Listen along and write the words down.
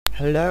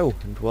Hello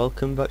and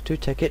welcome back to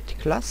Tekkit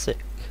Classic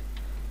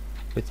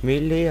with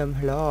me, Liam.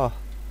 Hello.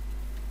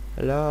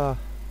 Hello.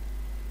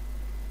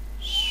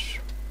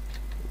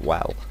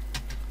 Well.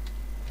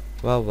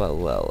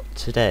 Well.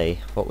 Today,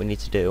 what we need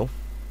to do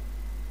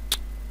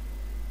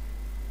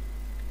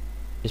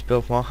is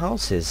build more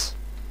houses.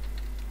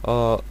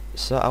 Or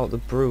start out the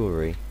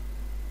brewery.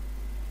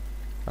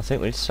 I think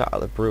we need to start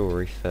out the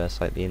brewery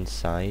first, like the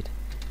inside.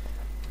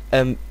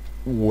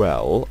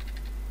 Well,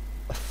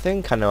 I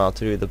think I know how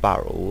to do the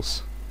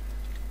barrels.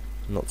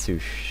 I'm not too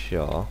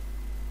sure.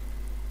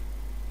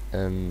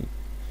 I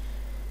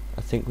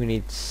think we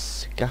need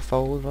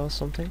scaffold or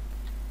something.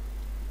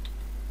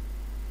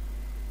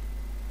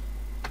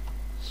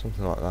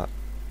 Something like that.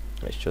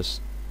 Let's just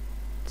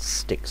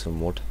stick some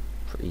wood.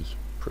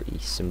 Pretty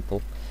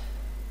simple.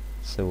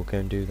 So we'll go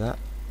and do that.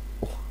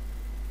 Oh.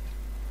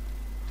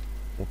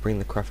 We'll bring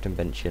the crafting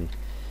bench in.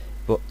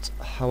 But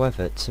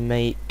however, to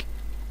make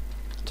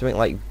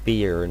like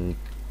beer and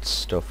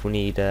stuff, we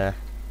need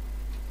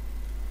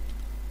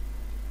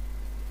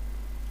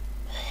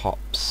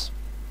hops.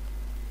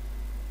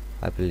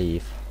 I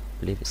believe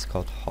it's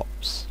called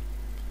hops.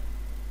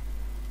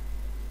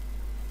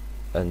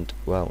 And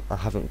well, I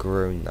haven't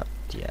grown that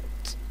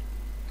yet.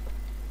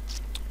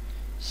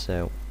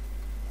 So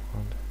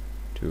 1,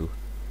 2.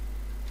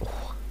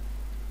 Oh.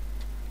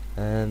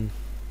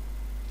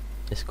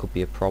 This could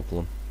be a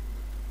problem.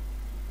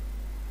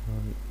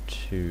 1,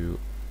 2,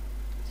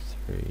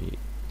 3.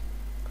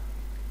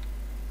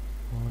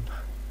 1.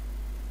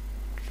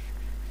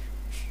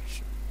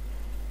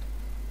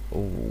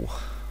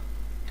 Oh.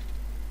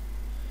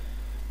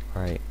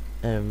 Right.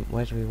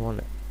 Where do we want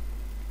it?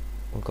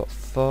 We've got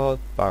 4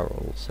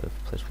 barrels, so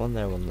place one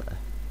there, one there.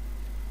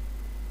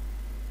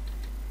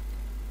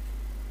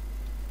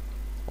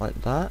 Like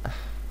that.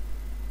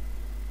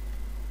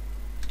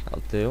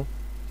 That'll do.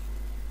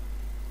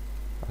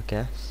 I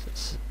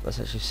guess. Let's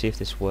actually see if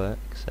this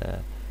works.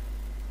 Yeah,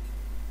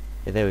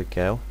 there we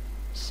go.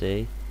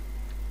 See?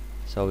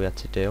 That's all we had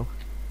to do.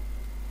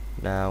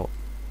 Now,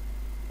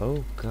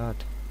 oh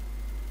god.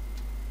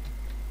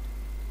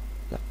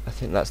 I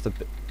think that's the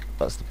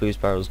booze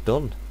barrels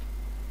done.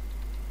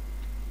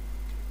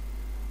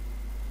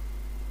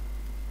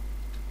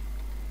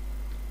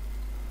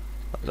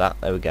 Like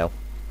that. There we go.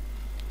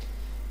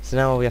 So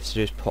now all we have to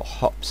do is put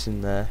hops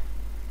in there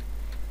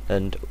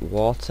and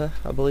water,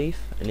 I believe,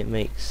 and it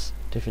makes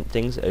different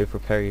things over a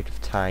period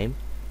of time.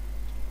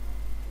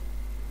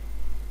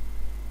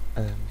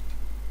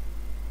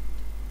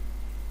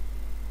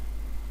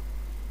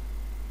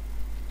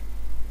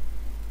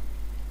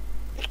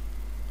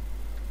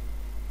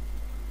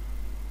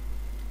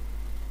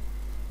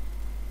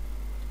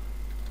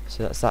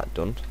 So that's that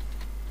done.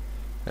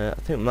 I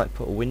think we might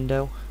put a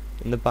window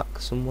in the back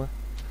somewhere.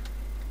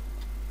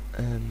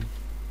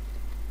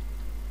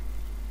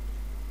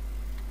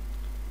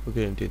 We're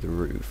going to do the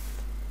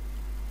roof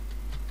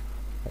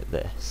like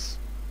this.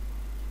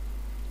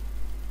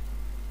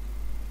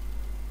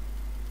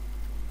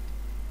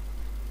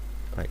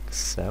 Like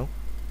so.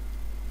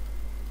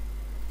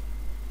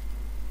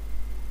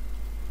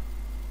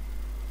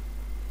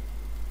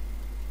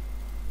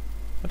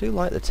 I do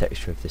like the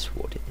texture of this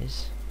wood.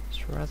 It's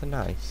rather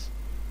nice.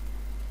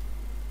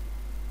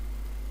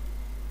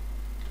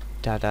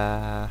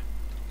 Ta-da!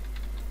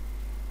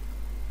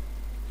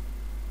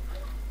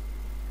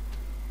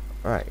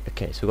 Right,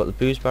 okay, so we've got the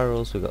booze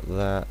barrels, we've got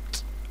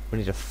that. We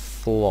need a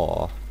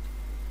floor.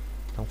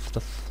 Now for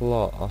the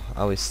floor,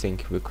 I was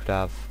thinking we could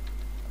have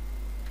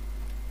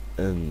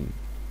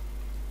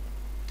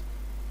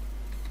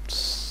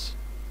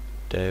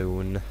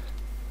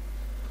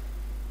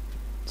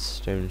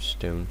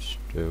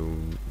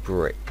stone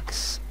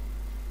bricks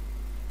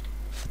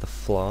for the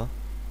floor.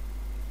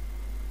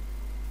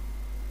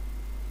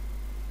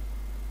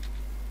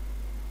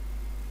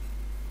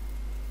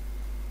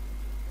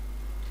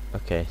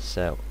 Okay,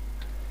 so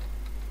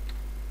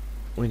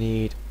we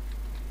need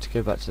to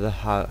go back to the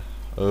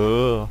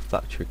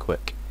factory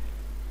quick.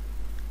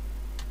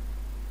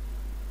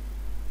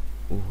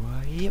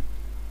 Yep.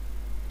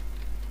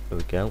 There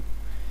we go.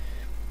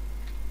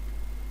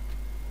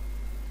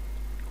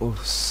 We'll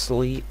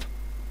sleep,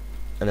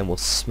 and then we'll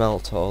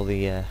smelt all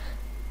the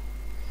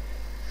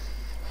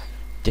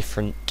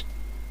different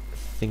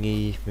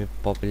thingy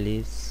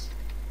bobblies.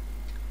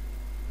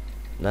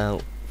 Now,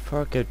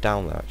 before I go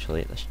down there,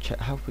 actually, let's check.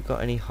 Have we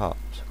got any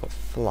hops? We've got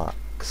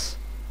flax.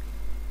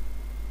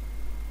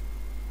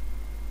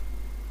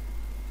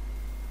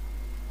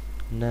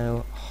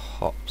 No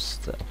hops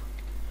though.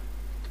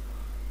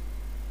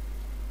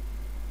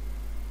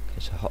 Okay,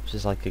 so hops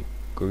is like a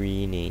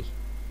greeny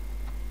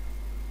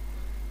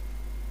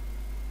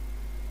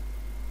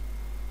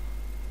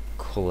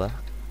colour.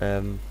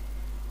 I'll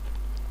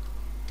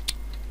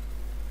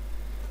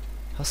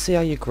see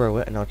how you grow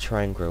it, and I'll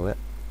try and grow it.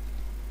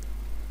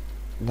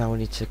 Now we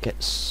need to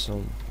get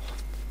some.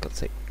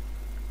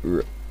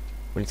 We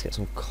need to get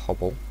some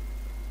cobble.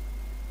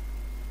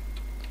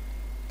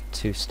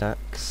 2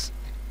 stacks.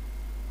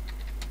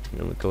 And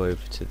then we go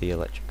over to the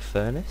electric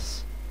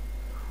furnace.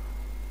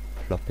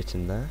 plop it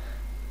in there.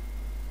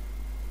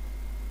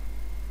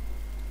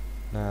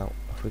 Now,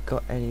 have we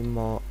got any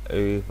more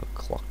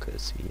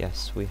overclockers?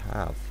 Yes, we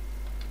have.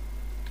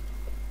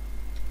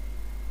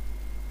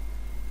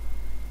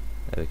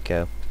 There we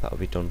go. That'll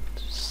be done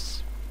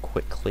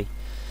quickly.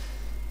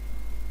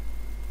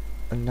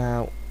 And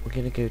now we're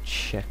gonna go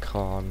check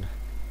on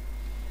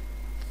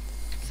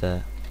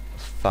the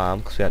farm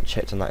because we haven't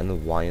checked on that in a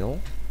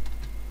while.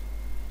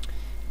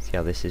 See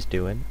how this is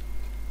doing.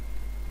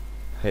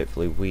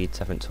 Hopefully weeds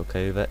haven't took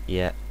over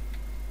yet.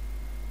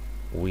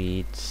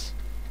 Weeds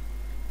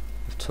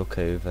have took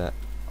over.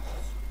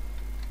 Oh.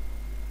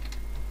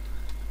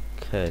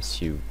 Curse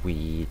you,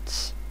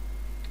 weeds.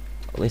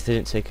 At least they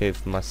didn't take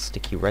over my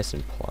sticky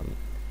resin plant.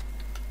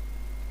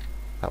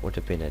 That would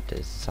have been a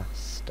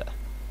disaster.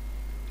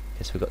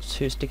 Guess we got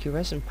 2 sticky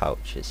resin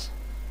pouches.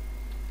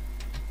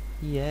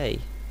 Yay.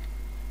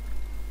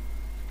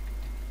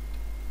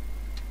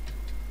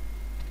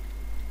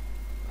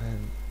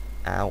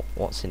 Ow,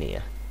 what's in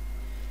here?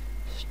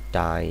 Just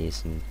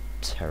dyes and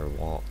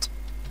terrawort.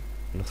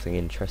 Nothing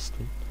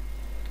interesting.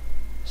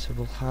 So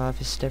we'll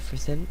harvest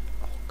everything.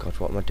 Oh god,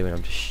 what am I doing?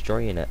 I'm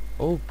destroying it.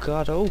 Oh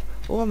god, oh,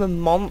 I'm a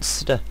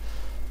monster.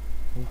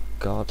 Oh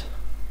god.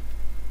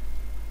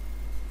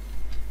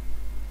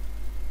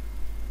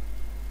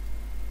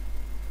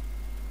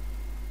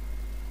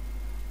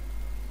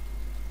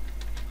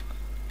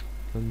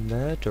 I'm a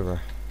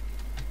murderer.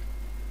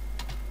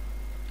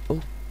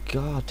 Oh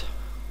god.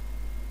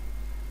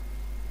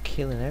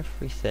 Killing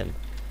everything.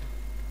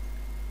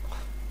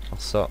 I'll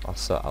sort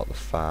out the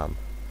farm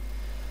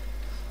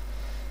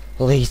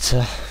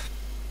later,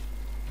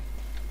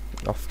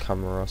 off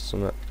camera or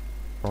something,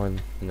 or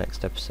in the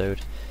next episode.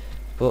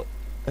 But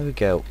there we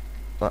go.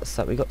 That's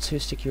that. We got 2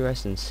 sticky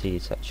resin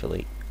seeds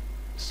actually,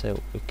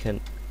 so we can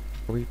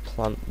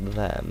replant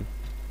them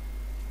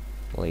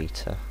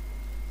later.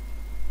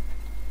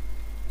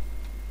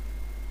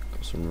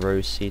 Got some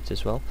rose seeds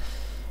as well.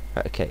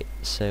 Right, okay,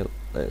 so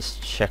let's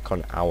check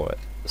on our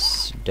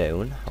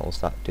stone. How's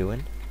that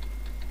doing?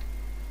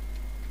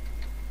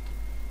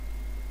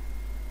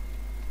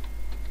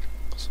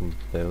 Some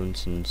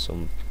bones and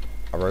some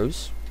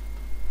arrows.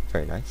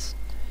 Very nice.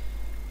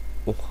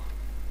 Oh.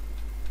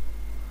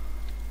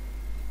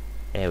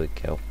 There we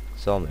go.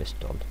 It's almost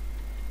done.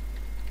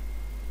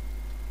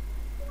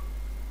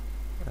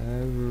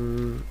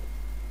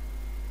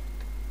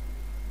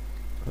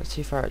 Let's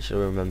see if I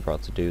actually remember how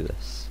to do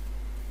this.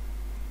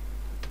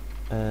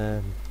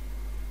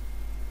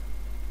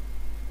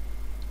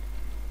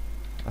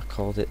 I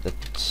called it the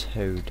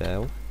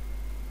Todo.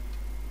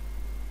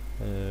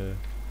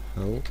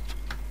 Help.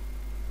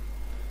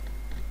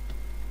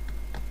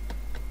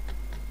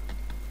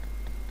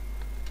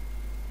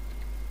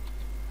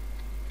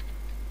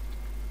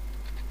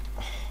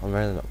 Oh, I'm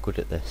really not good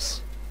at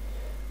this.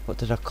 What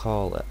did I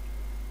call it?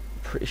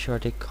 Pretty sure I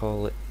did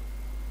call it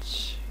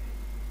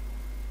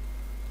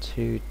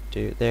to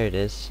do. There it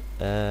is.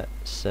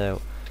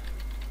 So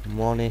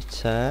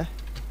monitor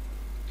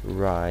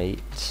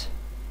right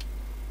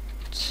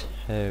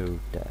Todo.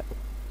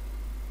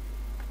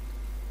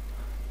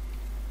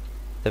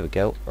 There we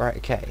go. Right,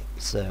 okay.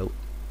 So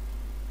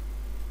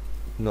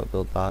not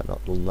build that,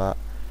 not done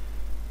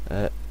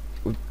that.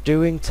 We're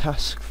doing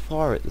task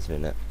 4 at this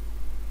minute.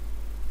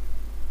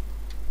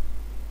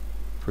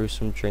 Brew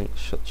some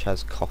drinks such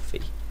as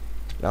coffee.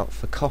 Now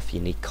for coffee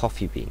you need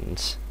coffee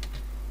beans.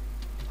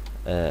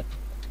 For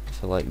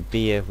like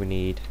beer we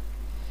need.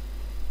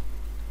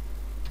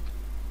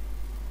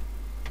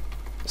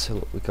 So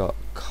look, we got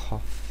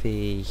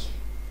coffee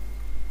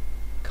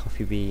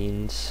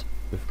beans.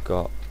 We've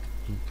got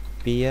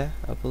beer,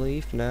 I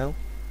believe now.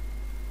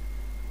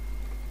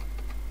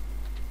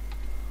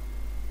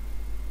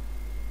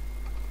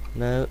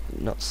 No,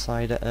 not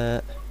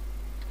cider.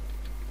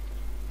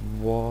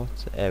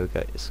 Water. There we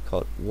go. It's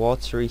called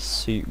Watery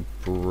Soup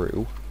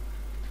Brew.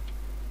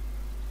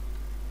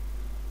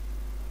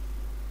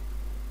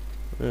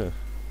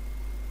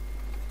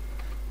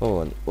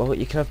 Oh, well,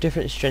 you can have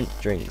different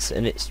strength drinks,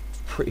 and it's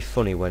pretty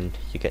funny when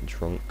you get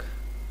drunk.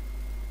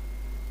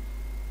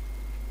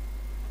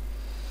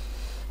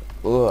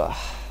 Ugh.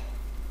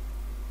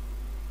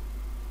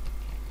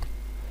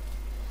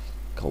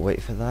 Can't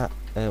wait for that.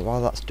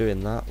 While that's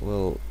doing that,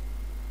 we'll...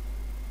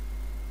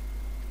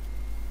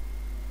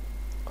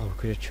 Oh, we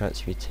could have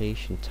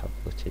transmutation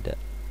tableted it.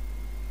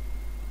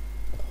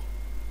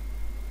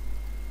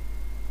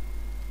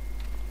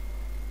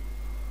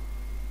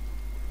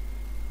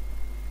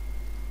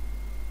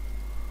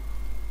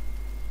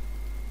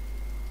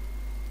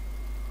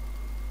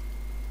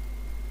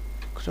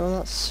 Look at all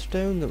that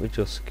stone that we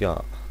just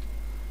got.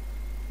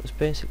 It was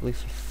basically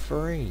for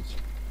free.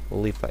 We'll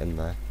leave that in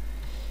there.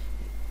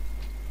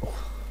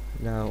 Oh,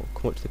 now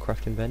come up to the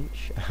crafting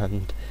bench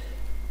and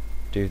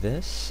do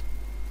this.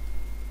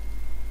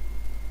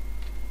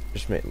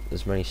 Just make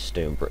as many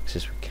stone bricks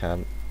as we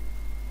can.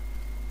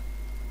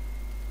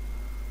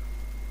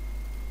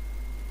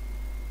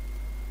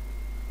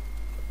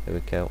 There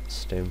we go,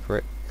 stone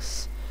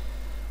bricks.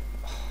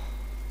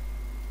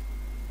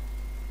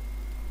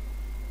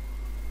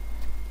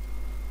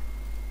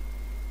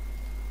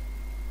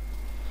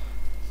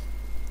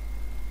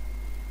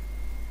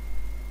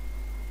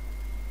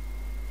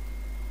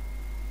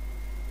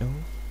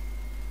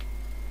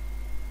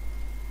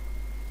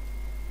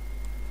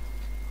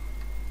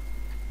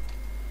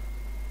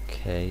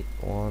 Okay,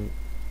 1,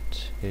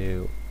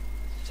 2,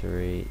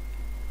 3.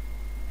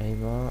 Any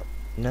more?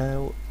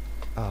 No.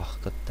 Oh,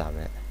 god damn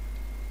it.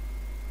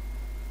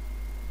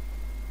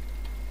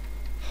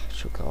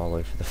 Should go all the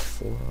way for the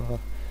floor.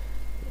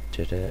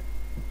 Did it.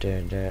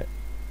 Did it.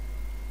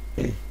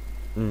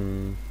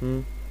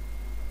 Mm-hmm.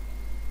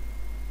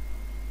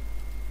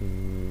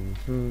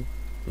 Mm-hmm.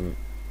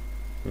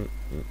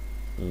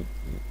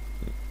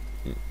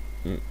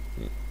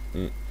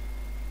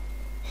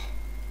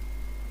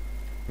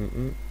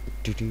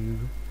 Do-do.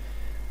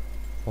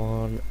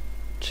 1,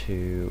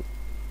 2,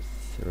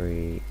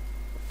 3,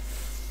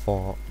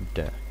 4.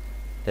 There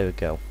we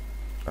go.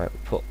 Alright,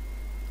 we'll put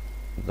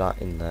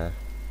that in there.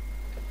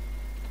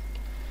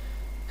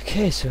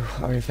 Okay, so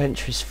our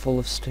inventory is full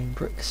of stone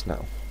bricks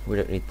now. We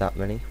don't need that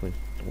many. We'll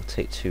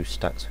take 2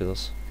 stacks with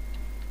us.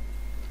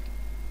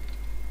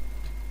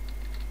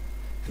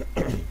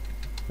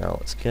 Now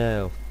let's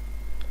go.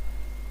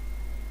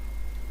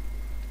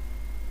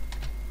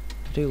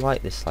 I do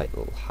like this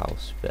little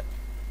house bit.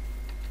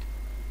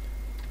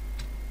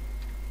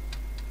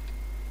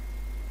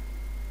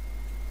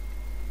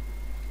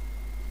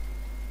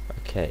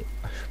 Okay,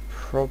 I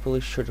probably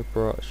should have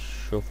brought a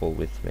shovel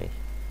with me.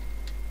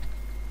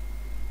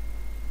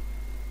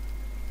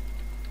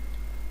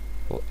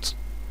 But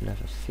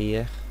never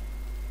fear.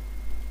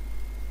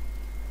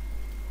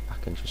 I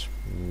can just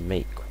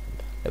make one.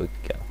 There we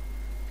go.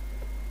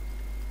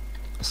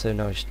 So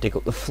now I just dig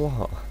up the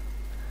floor.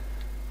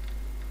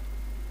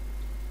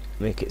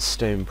 Make it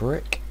stone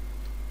brick.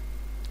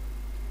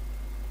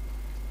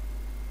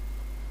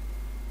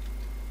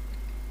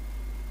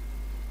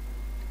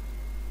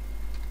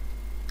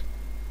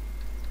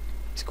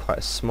 It's quite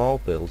a small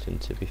building,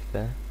 to be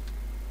fair.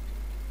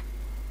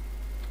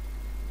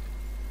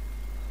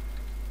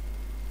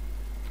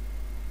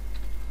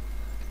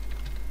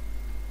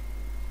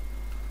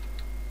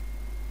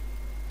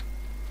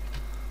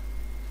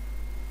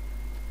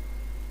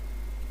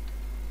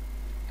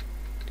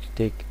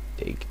 Dig,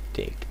 dig,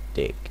 dig,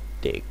 dig,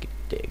 dig,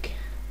 dig.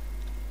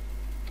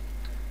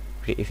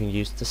 We can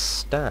use the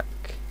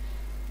stack.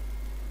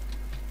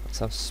 That's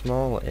how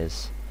small it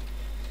is.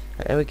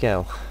 Right, there we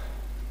go.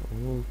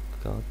 Oh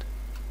god.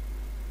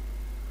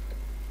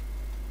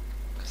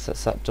 So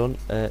that's that done.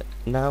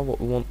 Now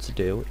what we want to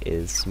do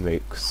is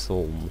make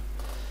some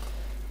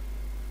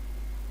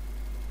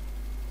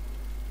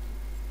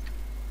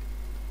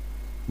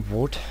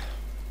wood,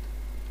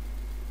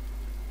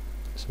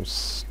 some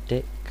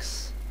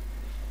sticks.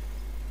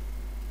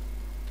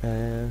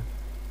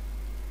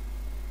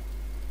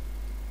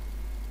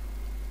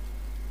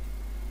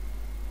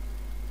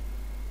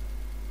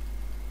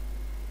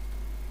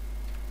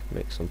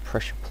 Make some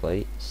pressure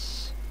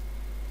plates.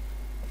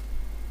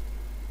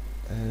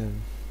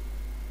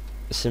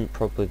 This isn't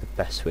probably the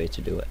best way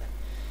to do it.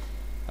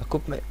 I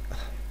could make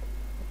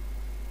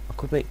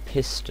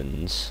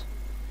pistons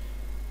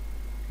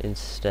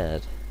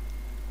instead.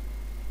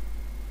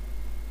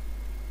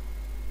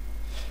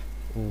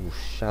 Ooh,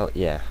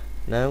 yeah.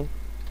 No?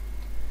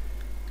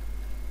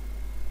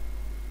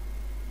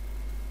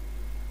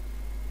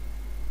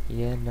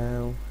 Yeah,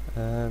 no.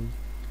 I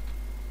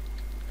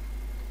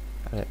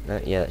don't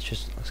know. Yeah,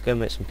 let's go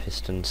make some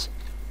pistons.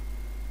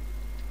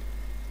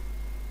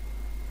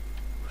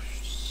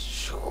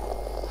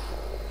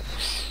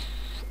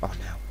 Oh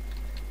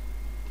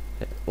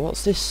no.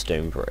 What's this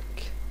stone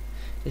brick?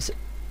 Is it?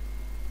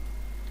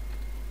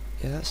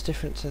 Yeah, that's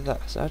different to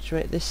that. So how do you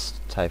make this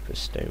type of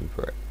stone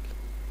brick?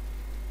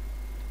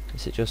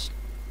 Is it just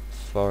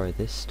for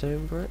this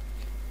stone brick?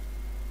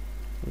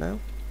 No?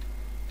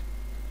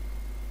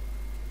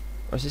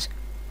 Or is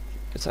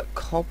that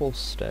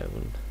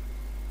cobblestone?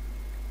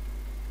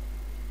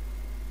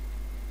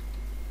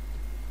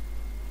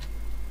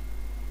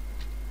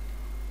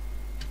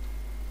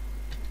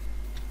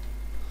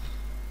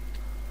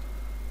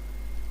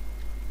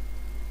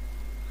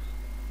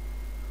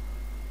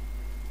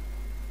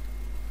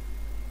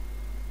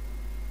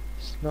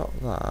 It's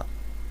not that,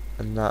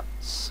 and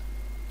that's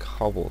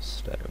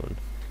cobblestone.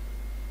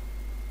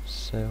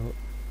 So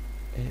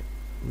it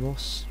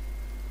must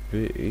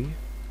be.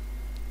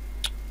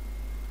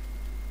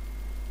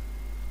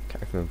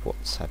 Can't remember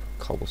what type of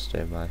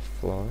cobblestone my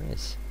floor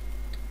is.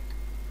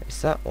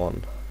 It's that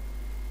one.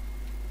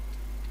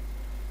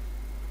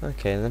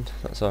 Okay then,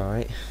 that's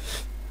alright.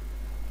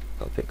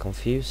 Got a bit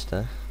confused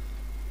there.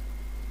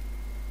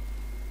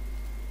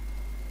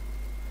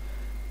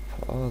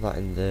 Put all that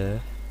in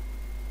there.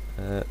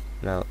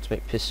 Now to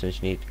make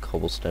pistons you need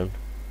cobblestone.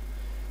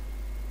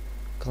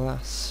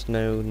 Glass,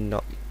 no,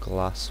 not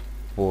glass,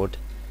 wood.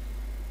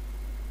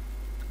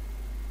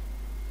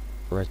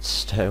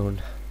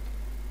 Redstone.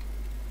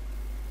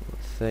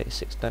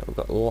 36 now, we've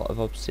got a lot of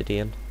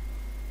obsidian.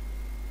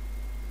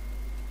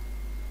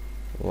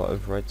 A lot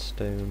of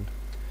redstone.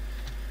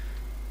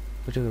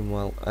 We're doing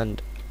well.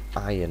 And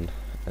iron.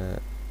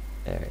 There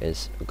it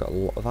is. We've got a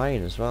lot of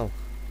iron as well.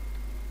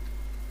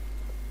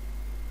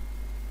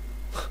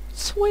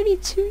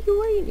 22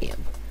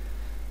 uranium!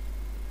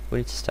 We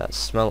need to start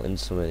smelting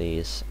some of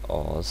these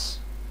ores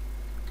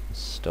and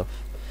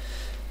stuff.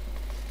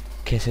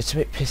 Okay, so to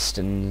make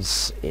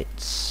pistons,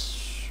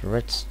 it's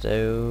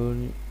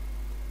redstone,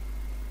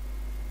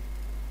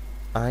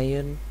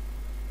 iron,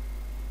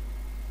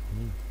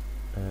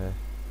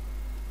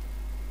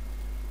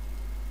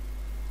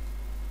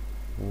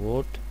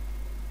 wood,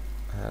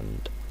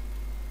 and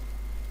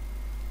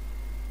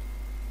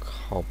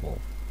cobble.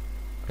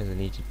 I only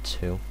needed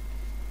 2.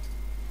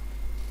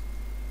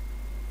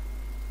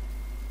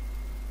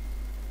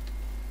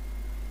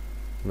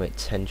 Make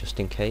 10 just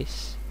in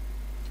case.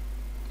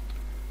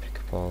 Pick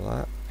up all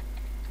that.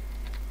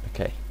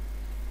 Okay.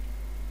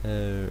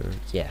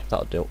 Yeah,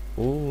 that'll do.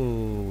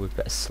 Ooh, we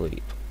better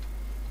sleep.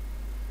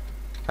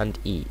 And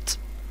eat.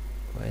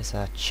 Where's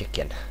our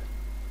chicken?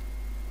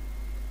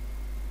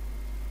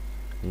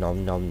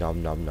 Nom nom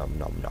nom nom nom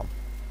nom nom.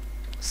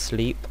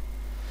 Sleep.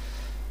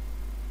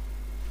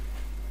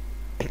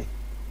 Here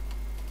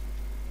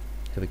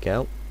we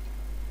go.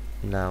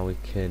 Now we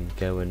can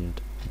go and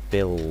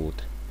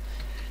build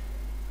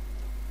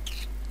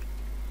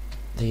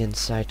the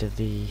inside of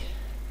the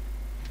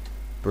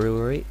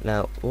brewery.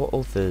 Now, what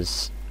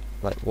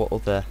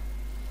other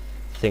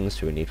things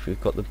do we need?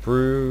 We've got the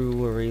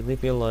brewery.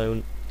 Leave me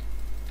alone.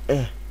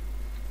 Okay,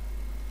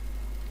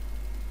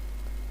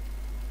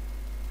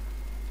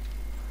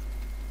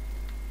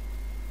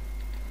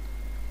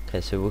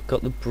 so we've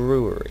got the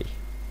brewery.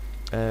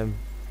 Will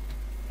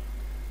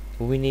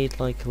we need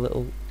like a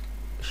little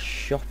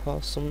shop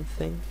or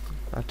something?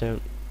 I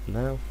don't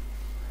know.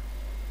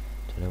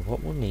 Don't know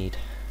what we'll need.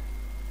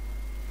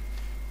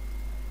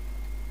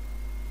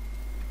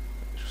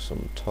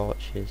 Some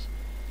torches.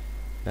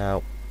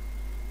 Now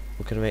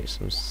we're gonna make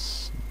some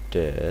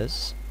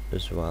stairs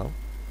as well.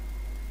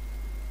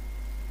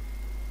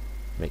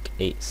 Make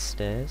 8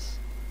 stairs.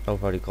 Oh,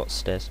 I've already got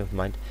stairs, never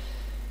mind.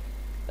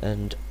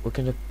 And we're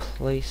gonna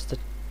place the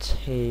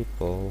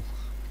table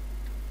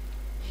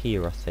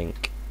here, I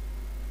think.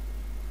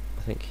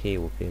 I think here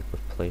will be a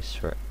good place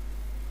for it.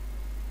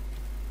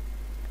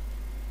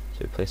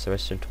 So we place the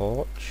redstone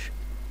torch.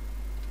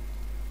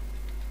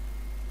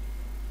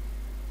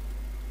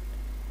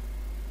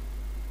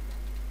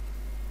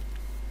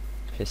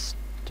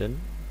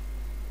 Piston.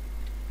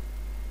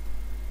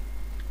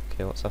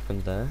 Okay, what's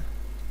happened there?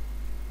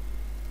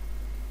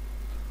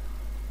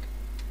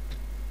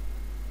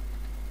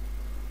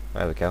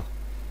 There we go.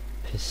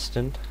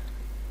 Piston.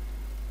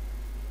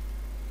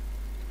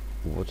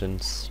 Wooden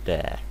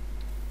stair.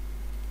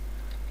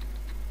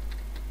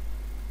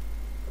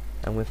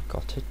 And we've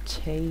got a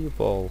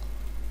table.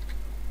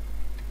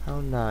 How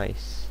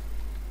nice.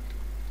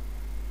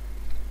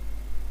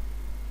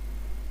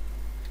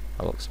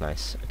 That looks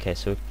nice. Okay,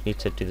 so we need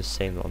to do the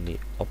same on the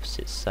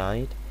opposite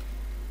side.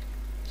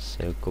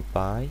 So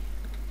goodbye.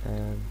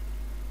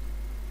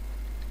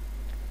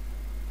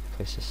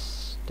 Place a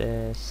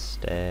stair,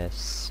 stair,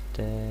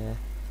 stair.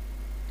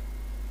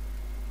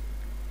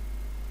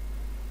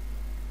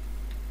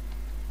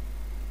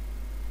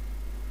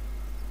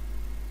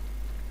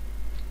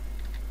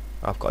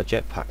 I've got a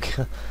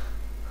jetpack.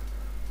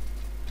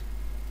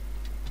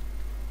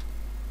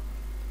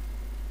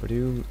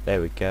 Boom.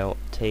 There we go.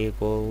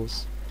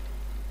 Tables.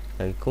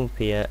 Then you come up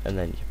here and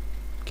then you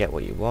get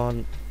what you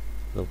want.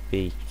 There'll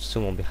be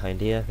someone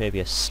behind here. Maybe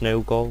a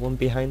snow golem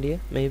behind here.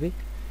 Maybe.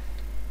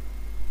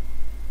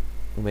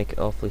 We'll make it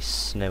awfully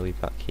snowy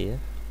back here.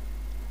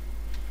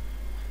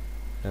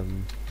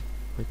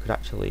 We could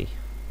actually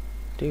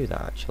do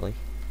that actually.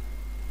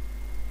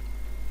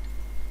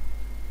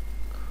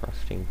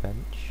 Crafting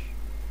bench.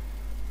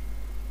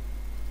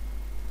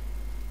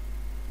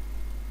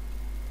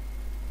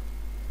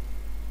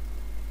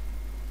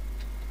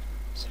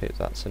 Let's hope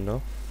that's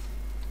enough.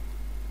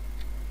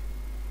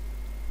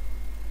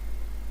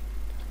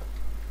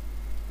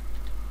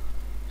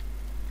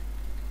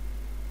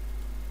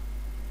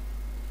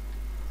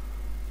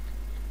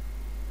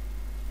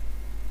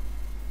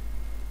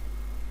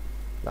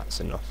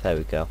 That's enough, there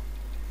we go.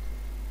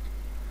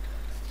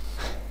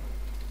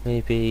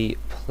 Maybe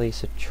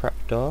place a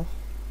trapdoor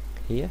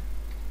here.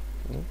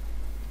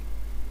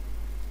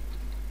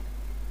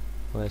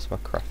 Where's my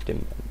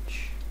crafting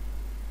bench?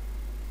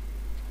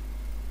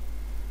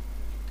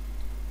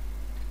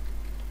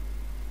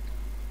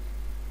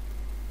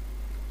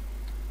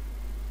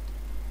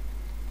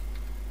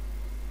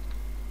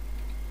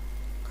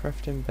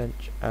 Crafting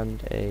bench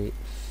and a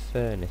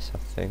furnace, I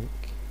think.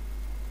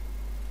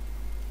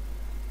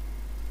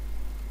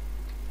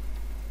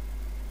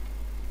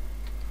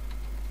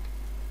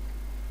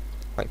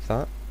 Like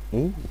that.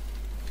 Ooh.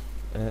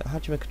 How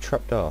do you make a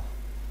trapdoor?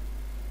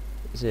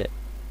 Is it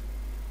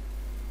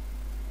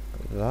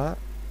like that?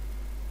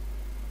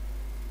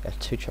 Yeah,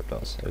 2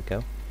 trapdoors. There we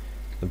go.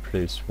 And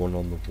place one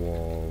on the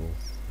wall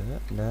there.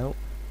 No.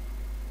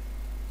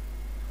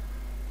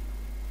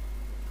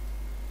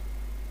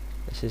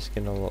 This is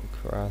gonna look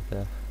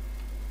rather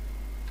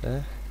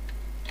there.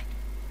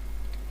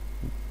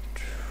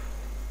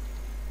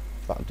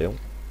 That'll do.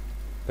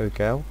 There we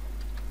go.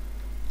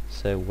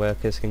 So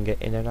workers can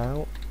get in and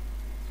out.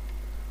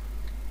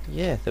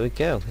 Yeah, there we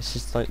go. This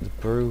is like the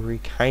brewery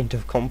kind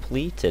of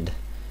completed.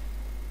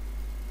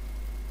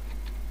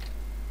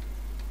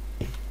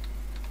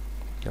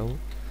 No.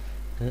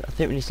 I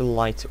think we need to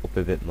light it up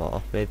a bit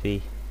more.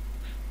 Maybe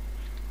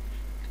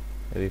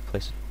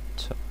place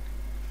a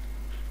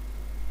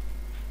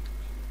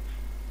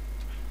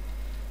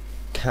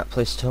can't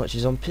place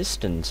torches on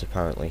pistons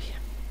apparently.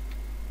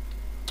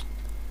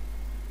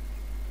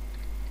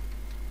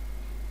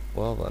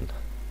 Well then.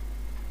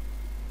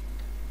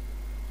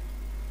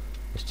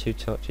 There's 2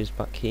 torches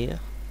back here.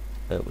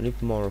 We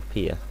need more up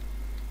here.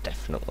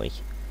 Definitely.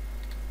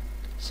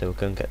 So we'll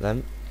go and get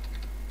them.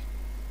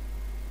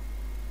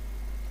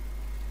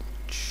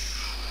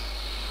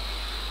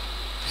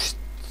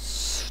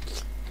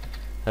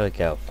 There we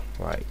go.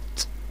 Right.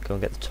 Go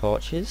and get the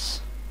torches.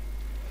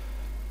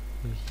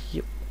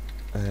 Yep.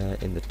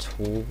 In the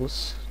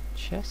tools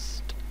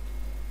chest.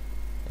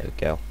 There we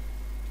go.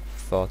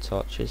 4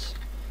 torches.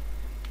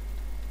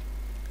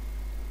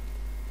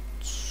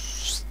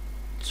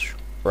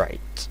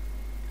 Right.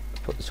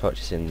 Put the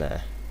torches in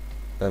there.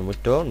 And we're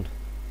done.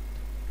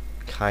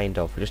 Kind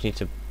of. We just need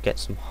to get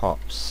some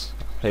hops.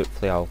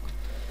 Hopefully I'll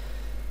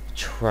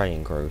try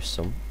and grow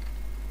some.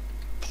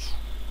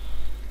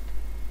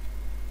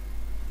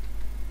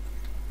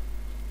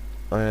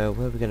 Where are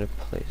we going to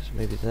place?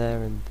 Maybe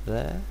there and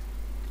there?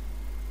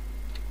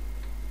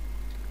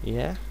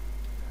 Yeah?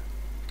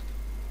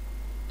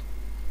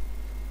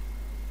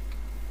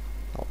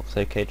 That looks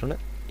okay, doesn't it?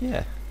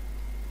 Yeah.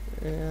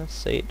 Yeah, I'll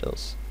say it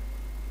does.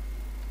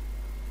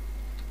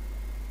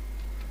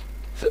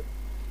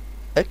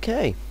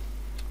 Okay.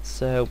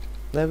 So,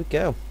 there we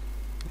go.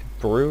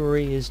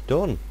 Brewery is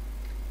done.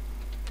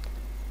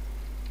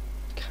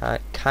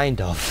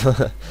 Kind of.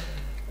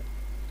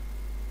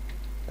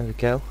 There we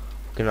go.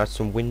 We're going to add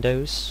some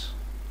windows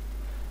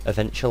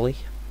eventually.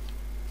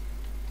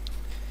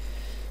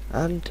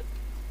 And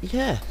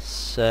yeah,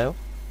 so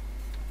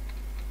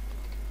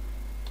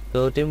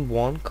building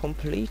 1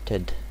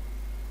 completed.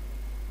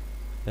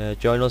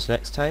 Join us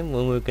next time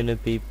when we're going to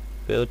be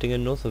building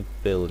another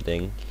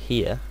building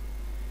here.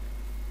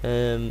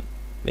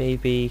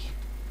 Maybe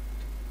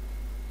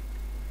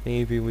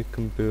we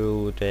can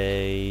build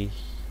a,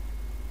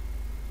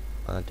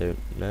 I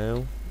don't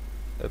know,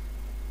 a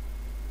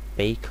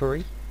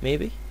bakery,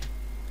 maybe?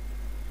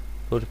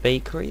 Build a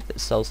bakery that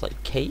sells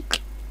like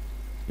cake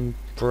and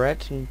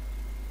bread and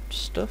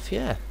stuff,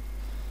 yeah.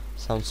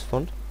 Sounds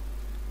fun.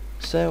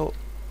 So,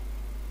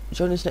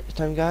 join us next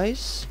time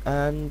guys,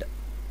 and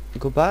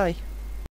goodbye.